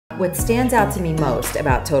What stands out to me most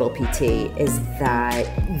about Total PT is that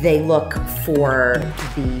they look for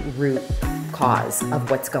the root cause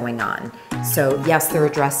of what's going on. So yes, they're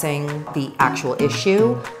addressing the actual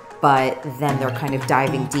issue, but then they're kind of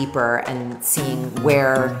diving deeper and seeing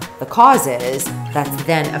where the cause is that's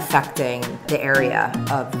then affecting the area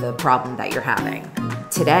of the problem that you're having.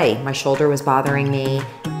 Today, my shoulder was bothering me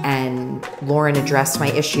and Lauren addressed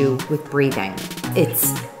my issue with breathing.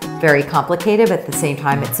 It's very complicated, but at the same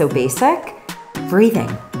time, it's so basic.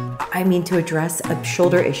 Breathing. I mean, to address a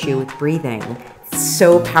shoulder issue with breathing, it's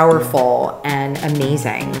so powerful and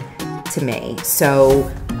amazing to me.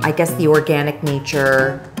 So I guess the organic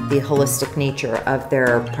nature, the holistic nature of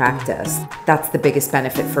their practice, that's the biggest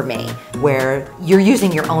benefit for me, where you're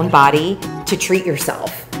using your own body to treat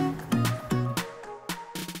yourself.